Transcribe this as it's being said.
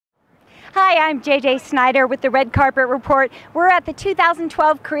Hi, I'm JJ Snyder with the Red Carpet Report. We're at the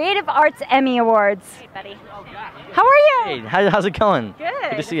 2012 Creative Arts Emmy Awards. Hey, buddy. How are you? Hey, how's it going? Good.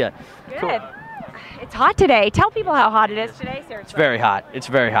 Good to see you. Good. Cool. It's hot today. Tell people how hot it is today, seriously. It's very hot. It's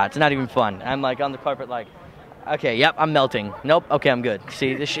very hot. It's not even fun. I'm like on the carpet like, okay, yep, I'm melting. Nope, okay, I'm good.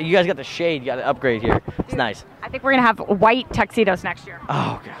 See, you guys got the shade. You got to upgrade here. It's nice. I think we're going to have white tuxedos next year.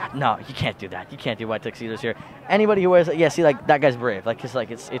 Oh, God. No, you can't do that. You can't do white tuxedos here. Anybody who wears, yeah, see, like, that guy's brave. Like,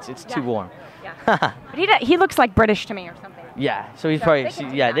 it's too warm. Yeah. But he looks like British to me or something. Yeah, so he's probably,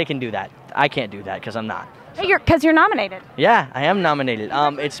 they can do that. I can't do that because I'm not. Hey, because you're nominated. Yeah, I am nominated.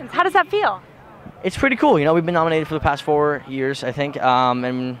 How does that feel? It's pretty cool. You know, we've been nominated for the past 4 years, I think,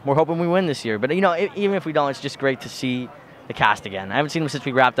 and we're hoping we win this year. But, you know, even if we don't, it's just great to see the cast again. I haven't seen them since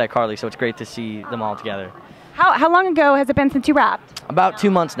we wrapped at Carly, so it's great to see them all together. How long ago has it been since you wrapped? About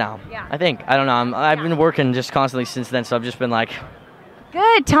 2 months now, I think. I don't know. I've been working just constantly since then, so I've just been like...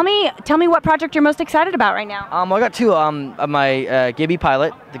 Good. Tell me what project you're most excited about right now. I got two. My Gibby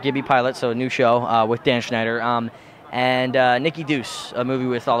pilot, the Gibby pilot, so a new show with Dan Snyder, and Nicky Deuce, a movie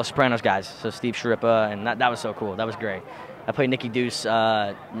with all the Sopranos guys, so Steve Sciarippa, and that was so cool. That was great. I played Nicky Deuce,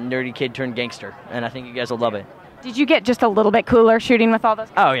 nerdy kid turned gangster, and I think you guys will love it. Did you get just a little bit cooler shooting with all those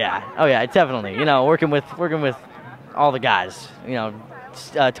guys? Oh yeah, definitely. You know, working with all the guys. You know,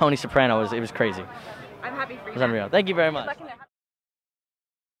 Tony Soprano it was crazy. I'm happy for you. It was unreal. Thank you very much.